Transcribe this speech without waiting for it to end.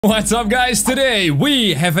What's up, guys? Today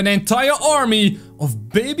we have an entire army of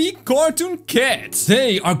baby cartoon cats.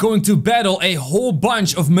 They are going to battle a whole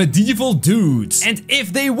bunch of medieval dudes. And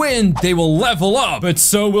if they win, they will level up. But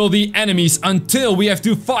so will the enemies until we have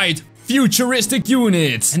to fight futuristic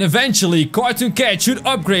units. And eventually, Cartoon Cat should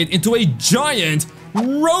upgrade into a giant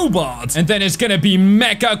robot. And then it's gonna be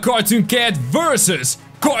Mecha Cartoon Cat versus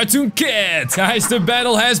Cartoon Cat. Guys, the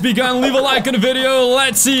battle has begun. Leave a like on the video.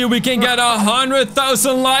 Let's see if we can get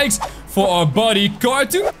 100,000 likes for our buddy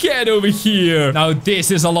Cartoon Cat over here. Now,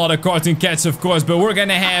 this is a lot of Cartoon Cats, of course, but we're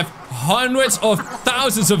gonna have hundreds of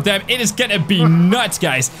thousands of them. It is gonna be nuts,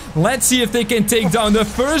 guys. Let's see if they can take down the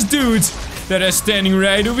first dudes that are standing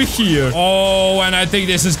right over here. Oh, and I think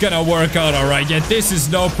this is gonna work out all right. Yeah, this is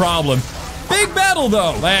no problem. Big battle,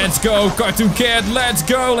 though. Let's go, Cartoon Cat. Let's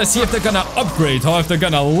go. Let's see if they're gonna upgrade or if they're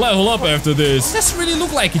gonna level up after this. Doesn't really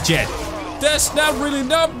look like it yet. That's not really,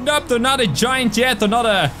 nope, they're not a giant yet. They're not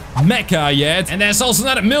a mecha yet. And there's also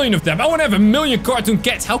not a million of them. I want to have a million Cartoon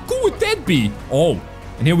Cats. How cool would that be? Oh,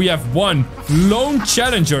 and here we have one lone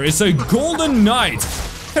challenger. It's a golden knight.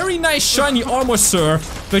 Very nice shiny armor, sir.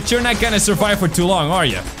 But you're not gonna survive for too long, are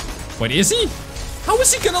you? What is he? How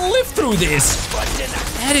is he gonna live through this?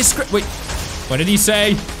 That is great. Wait. What did he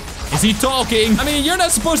say? Is he talking? I mean, you're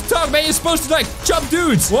not supposed to talk, man. You're supposed to, like, chop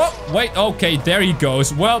dudes. Whoa, wait, okay, there he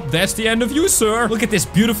goes. Well, that's the end of you, sir. Look at this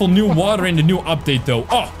beautiful new water in the new update, though.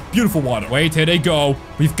 Oh, beautiful water. Wait, here they go.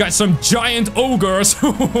 We've got some giant ogres.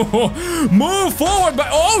 Move forward, but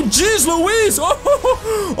oh, jeez Louise.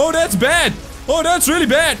 Oh, that's bad. Oh, that's really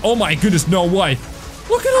bad. Oh, my goodness, no way.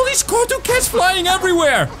 Look at all these Cartoon Cats flying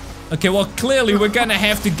everywhere. Okay, well, clearly, we're gonna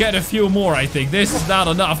have to get a few more, I think. This is not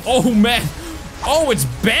enough. Oh, man. Oh, it's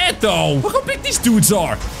bad, though. Look how big these dudes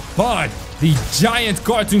are. But the giant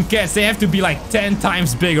Cartoon Cats, they have to be like 10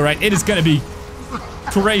 times bigger, right? It is gonna be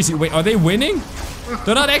crazy. Wait, are they winning?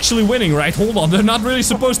 They're not actually winning, right? Hold on, they're not really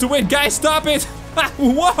supposed to win. Guys, stop it.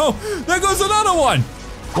 Whoa, there goes another one.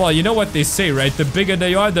 Well, you know what they say, right? The bigger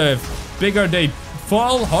they are, the bigger they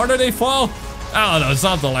fall, harder they fall. I don't know,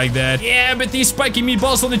 something like that. Yeah, but these spiky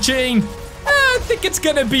meatballs on the chain, I think it's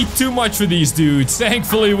gonna be too much for these dudes.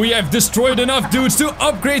 Thankfully, we have destroyed enough dudes to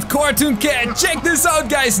upgrade Cartoon Cat. Check this out,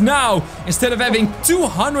 guys. Now, instead of having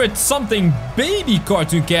 200 something baby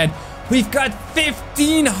Cartoon Cat, we've got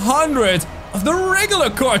 1,500 of the regular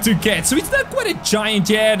Cartoon Cat. So he's not quite a giant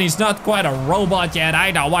yet, and he's not quite a robot yet. I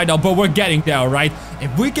know, but we're getting there, right?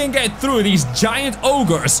 If we can get through these giant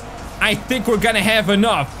ogres, I think we're gonna have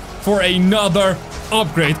enough for another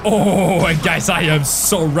upgrade. Oh, and guys, I am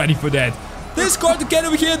so ready for that. This Cartoon Cat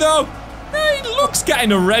over here, though, he looks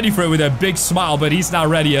kind of ready for it with a big smile, but he's not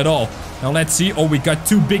ready at all. Now, let's see. Oh, we got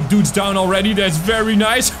two big dudes down already. That's very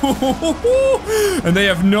nice. And they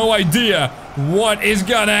have no idea what is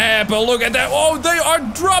gonna happen. Look at that. Oh, they are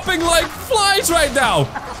dropping like flies right now.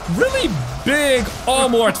 Really big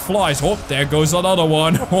armored flies. Oh, there goes another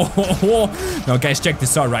one. Now, guys, check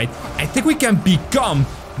this out, right? I think we can become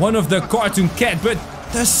one of the Cartoon Cat, but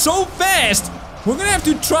they're so fast. We're gonna have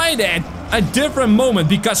to try that a different moment,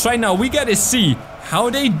 because right now we gotta see how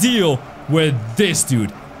they deal with this dude,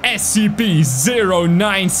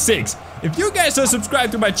 SCP-096. If you guys are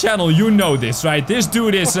subscribed to my channel, you know this, right? This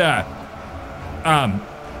dude is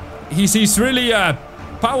he's really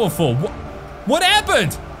powerful. What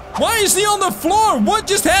happened? Why is he on the floor? What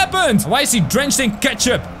just happened? Why is he drenched in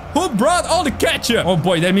ketchup? Who brought all the ketchup? Oh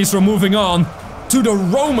boy, that means we're moving on to the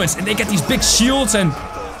Romans, and they got these big shields and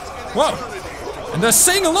whoa. And they're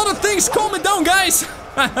saying a lot of things. Calm it down, guys.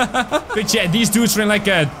 But yeah, these dudes are in like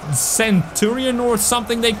a centurion or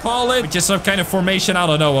something they call it, which is some kind of formation. I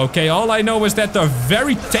don't know, okay? All I know is that they're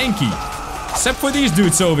very tanky. Except for these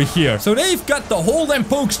dudes over here. So they've got the hold and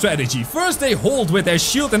poke strategy. First they hold with their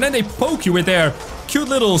shield, and then they poke you with their cute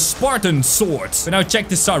little Spartan swords. But now check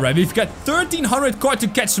this out, right? We've got 1,300 Cartoon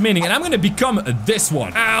Cats remaining, and I'm gonna become this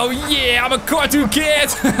one. Oh yeah, I'm a Cartoon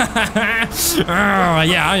Cat. Oh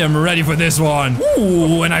yeah, I am ready for this one.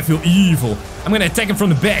 Ooh, and I feel evil. I'm gonna attack him from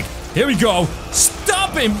the back. Here we go.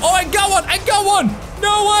 Stop him. Oh, I got one. I got one.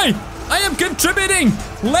 No way. I am contributing.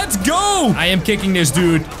 Let's go. I am kicking this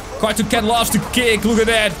dude. Cartoon Cat loves to kick. Look at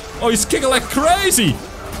that. Oh, he's kicking like crazy.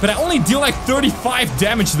 But I only deal like 35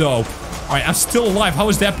 damage though. Alright, I'm still alive. How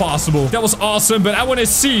is that possible? That was awesome, but I want to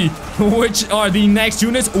see which are the next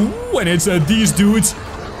units. Ooh, and it's these dudes.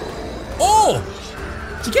 Oh!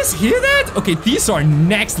 Did you guys hear that? Okay, these are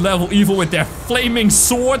next level evil with their flaming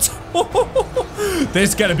swords. This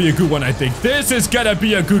is gonna be a good one, I think. This is gonna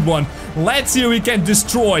be a good one. Let's see if we can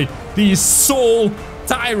destroy these soul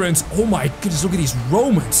tyrants. Oh my goodness, look at these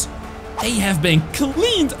Romans. They have been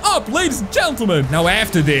cleaned up, ladies and gentlemen. Now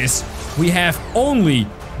after this, we have only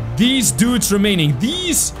these dudes remaining.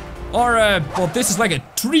 These are, well, this is like a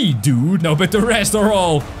tree dude. No, but the rest are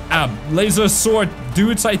all, laser sword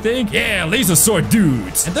dudes, I think. Yeah, laser sword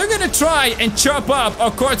dudes. And they're gonna try and chop up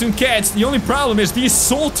our cartoon cats. The only problem is these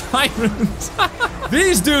soul tyrants.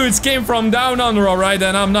 These dudes came from down under, alright?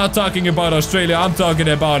 And I'm not talking about Australia. I'm talking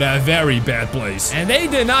about a very bad place. And they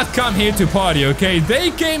did not come here to party, okay?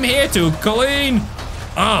 They came here to clean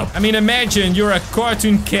up. I mean, imagine you're a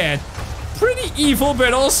cartoon cat. Pretty evil,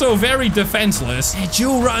 but also very defenseless. And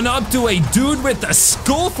you run up to a dude with a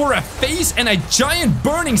skull for a face and a giant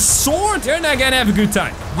burning sword? You're not gonna have a good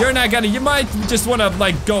time. You're not gonna, you might just wanna,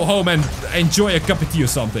 like, go home and enjoy a cup of tea or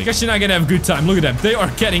something. Guess you're not gonna have a good time. Look at them. They are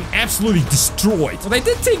getting absolutely destroyed. Well, they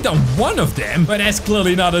did take down one of them, but that's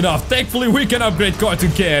clearly not enough. Thankfully, we can upgrade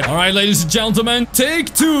Cartoon Cat. All right, ladies and gentlemen,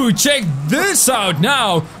 take two. Check this out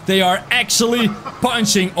now. They are actually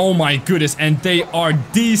punching. Oh my goodness, and they are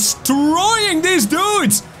destroying these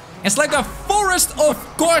dudes. It's like a forest of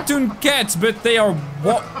cartoon cats, but they are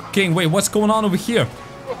walking. Wait, what's going on over here?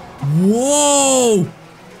 Whoa!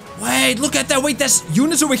 Wait, look at that. Wait, there's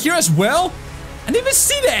units over here as well? I didn't even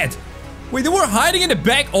see that. Wait, they were hiding in the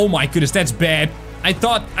back. Oh my goodness, that's bad. I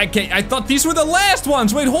thought these were the last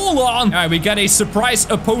ones. Wait, hold on. All right, we got a surprise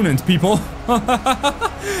opponent, people.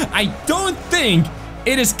 I don't think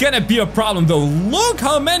it is gonna be a problem, though. Look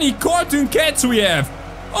how many cartoon cats we have.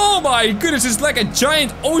 Oh my goodness, it's like a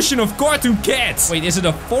giant ocean of cartoon cats. Wait, is it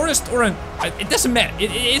a forest or an... It doesn't matter.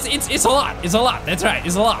 It's a lot. It's a lot. That's right.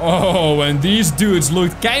 It's a lot. Oh, and these dudes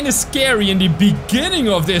looked kind of scary in the beginning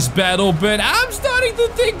of this battle, but I'm starting to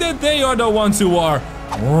think that they are the ones who are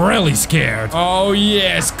really scared. Oh,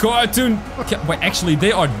 yes. Cartoon... Wait, actually,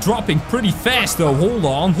 they are dropping pretty fast, though. Hold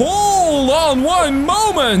on. Hold on one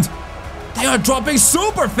moment. They are dropping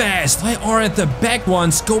super fast. Why aren't the back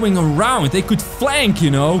ones going around? They could flank, you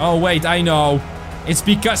know. Oh, wait, I know. It's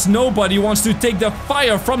because nobody wants to take the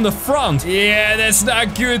fire from the front. Yeah, that's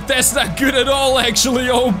not good. That's not good at all, actually.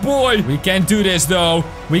 Oh, boy. We can't do this, though.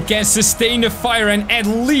 We can sustain the fire and at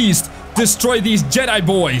least destroy these Jedi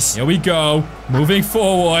boys. Here we go. Moving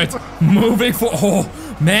forward. Moving forward.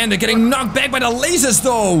 Oh, man, they're getting knocked back by the lasers,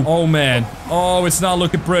 though. Oh, man. Oh, it's not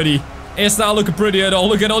looking pretty. It's not looking pretty at all.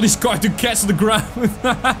 Look at all these cartoon cats on the ground.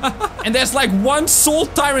 And there's like one soul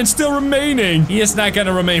tyrant still remaining. He is not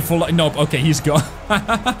gonna remain for like... Nope, okay, he's gone.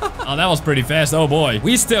 Oh, that was pretty fast. Oh, boy.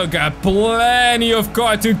 We still got plenty of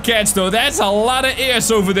cartoon cats, though. That's a lot of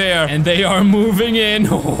ears over there. And they are moving in.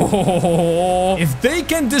 If they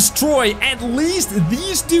can destroy at least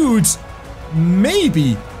these dudes,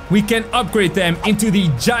 maybe we can upgrade them into the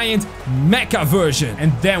giant mecha version.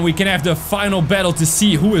 And then we can have the final battle to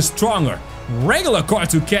see who is stronger. Regular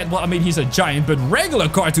Cartoon Cat, well, I mean, he's a giant, but regular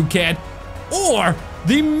Cartoon Cat, or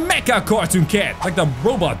the Mecha Cartoon Cat, like the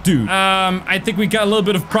robot dude. I think we got a little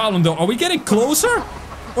bit of problem, though. Are we getting closer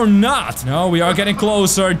or not? No, we are getting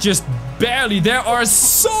closer, just barely. There are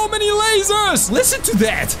so many lasers. Listen to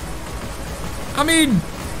that. I mean...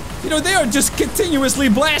 You know, they are just continuously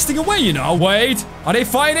blasting away, you know. Wait, are they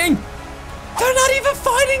fighting? They're not even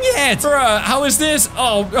fighting yet! Bruh, how is this?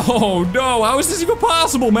 Oh no, how is this even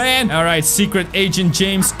possible, man? Alright, Secret Agent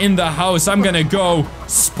James in the house. I'm gonna go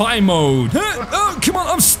spy mode. Oh, come on,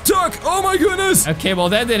 I'm stuck! Oh my goodness! Okay, well,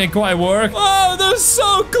 that didn't quite work. Oh, they're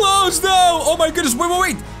so close, though! Oh my goodness,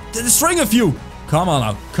 wait! They're destroying a few! Come on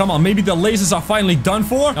now, come on, maybe the lasers are finally done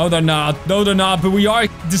for? No, they're not, but we are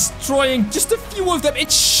destroying just a few of them.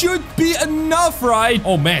 It should be enough, right?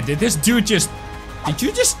 Oh man, did this dude just... Did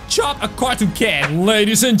you just chop a cartoon cat?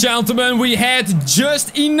 Ladies and gentlemen, we had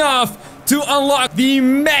just enough to unlock the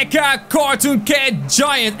Mecha Cartoon Cat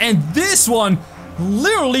Giant, and this one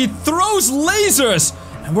literally throws lasers,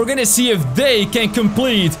 and we're gonna see if they can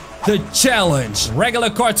complete the challenge.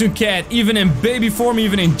 Regular Cartoon Cat, even in baby form,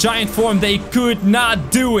 even in giant form, they could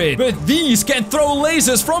not do it. But these can throw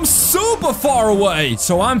lasers from super far away.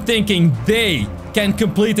 So I'm thinking they can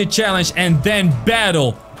complete the challenge and then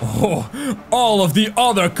battle all of the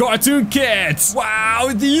other cartoon cats.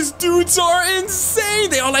 Wow, these dudes are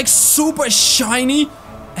insane. They are like super shiny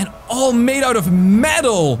and all made out of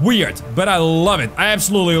metal. Weird, but I love it. I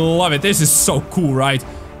absolutely love it. This is so cool, right?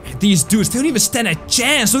 These dudes, they don't even stand a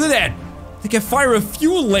chance. Look at that. They can fire a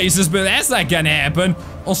few lasers, but that's not gonna happen.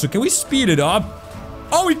 Also, can we speed it up?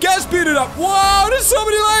 Oh, we can speed it up. Wow, there's so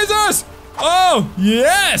many lasers. Oh,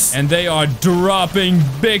 yes. And they are dropping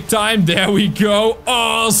big time. There we go.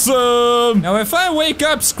 Awesome. Now, if I wake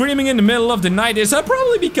up screaming in the middle of the night, it's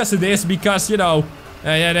probably because of this. Because, you know,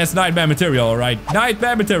 Yeah, that's nightmare material, alright.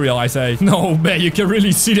 Nightmare material, I say. No, man, you can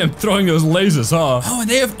really see them throwing those lasers, huh? Oh, and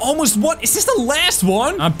they have almost one. Is this the last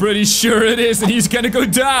one? I'm pretty sure it is, and he's gonna go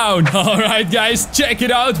down. Alright, guys, check it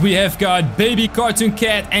out. We have got Baby Cartoon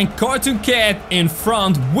Cat and Cartoon Cat in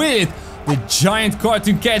front with the giant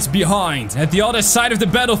Cartoon Cats behind. At the other side of the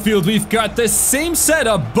battlefield, we've got the same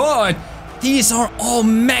setup, but these are all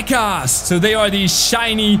mechas. So they are these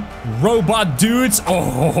shiny robot dudes.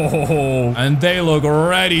 Oh, and they look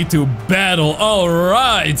ready to battle. All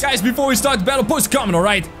right. Guys, before we start the battle, post a comment, all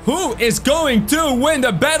right? Who is going to win?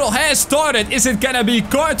 The battle has started. Is it gonna be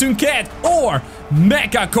Cartoon Cat or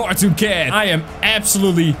Mecha Cartoon Cat? I am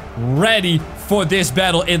absolutely ready for this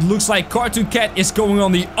battle. It looks like Cartoon Cat is going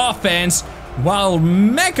on the offense, while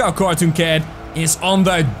Mecha Cartoon Cat is on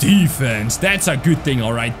the defense. That's a good thing,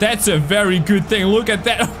 all right? That's a very good thing. Look at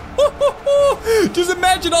that. Just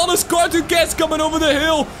imagine all those Cartoon Cats coming over the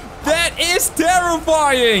hill. That is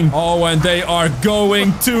terrifying. Oh, and they are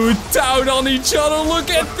going to town on each other. Look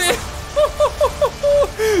at this.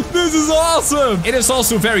 This is awesome. It is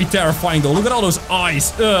also very terrifying, though. Look at all those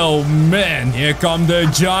eyes. Oh, man. Here come the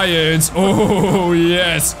giants. Oh,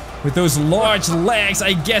 yes. With those large legs,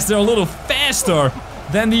 I guess they're a little faster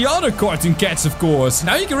than the other Cartoon Cats, of course.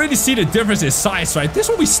 Now you can really see the difference in size, right? This is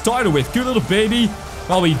what we started with. Cute little baby.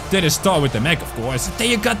 Well, we didn't start with the mech, of course. There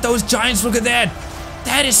you got those giants. Look at that.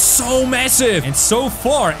 That is so massive. And so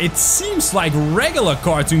far, it seems like regular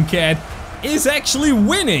Cartoon Cat is actually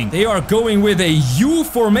winning. They are going with a U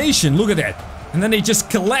formation. Look at that. And then they just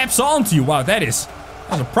collapse onto you. Wow, that's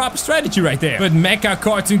a proper strategy right there. But Mecha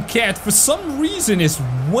Cartoon Cat, for some reason, is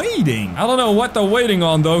waiting. I don't know what they're waiting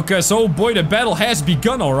on, though, because, oh boy, the battle has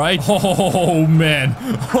begun, all right? Oh, man.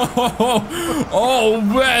 Oh,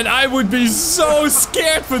 man, I would be so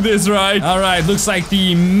scared for this, right? All right, looks like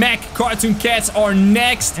the Mech Cartoon Cats are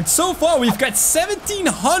next. And so far, we've got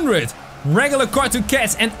 1,700 regular Cartoon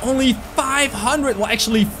Cats and only 500, well,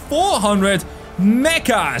 actually 400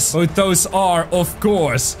 mechas. But those are, of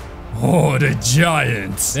course, oh, the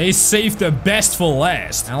giants. They saved the best for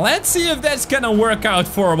last. Now, let's see if that's gonna work out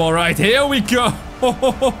for them. All right, here we go.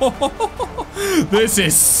 This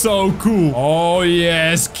is so cool. Oh,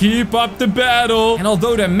 yes. Keep up the battle. And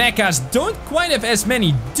although the mechas don't quite have as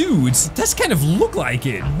many dudes, it does kind of look like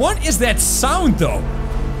it. What is that sound, though?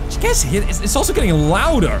 Did you guys hear it? It's also getting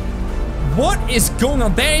louder. What is going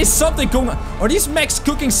on? There is something going on. Are these mechs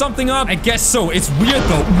cooking something up? I guess so. It's weird,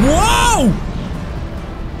 though. Whoa!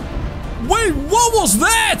 Wait, what was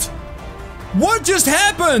that? What just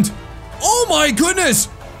happened? Oh my goodness.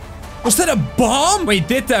 Was that a bomb? Wait,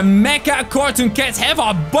 did the Mecha Cartoon Cats have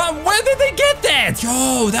a bomb? Where did they get that?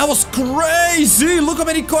 Yo, that was crazy. Look how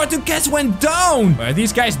many Cartoon Cats went down. Are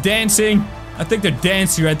these guys dancing? I think they're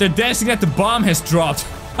dancing, right? They're dancing that the bomb has dropped.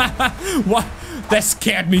 What? That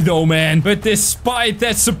scared me though, man. But despite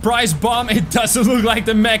that surprise bomb, it doesn't look like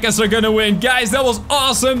the mechas are gonna win. Guys, that was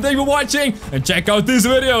awesome. Thank you for watching. And check out these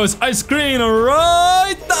videos I screen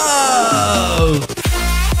right now.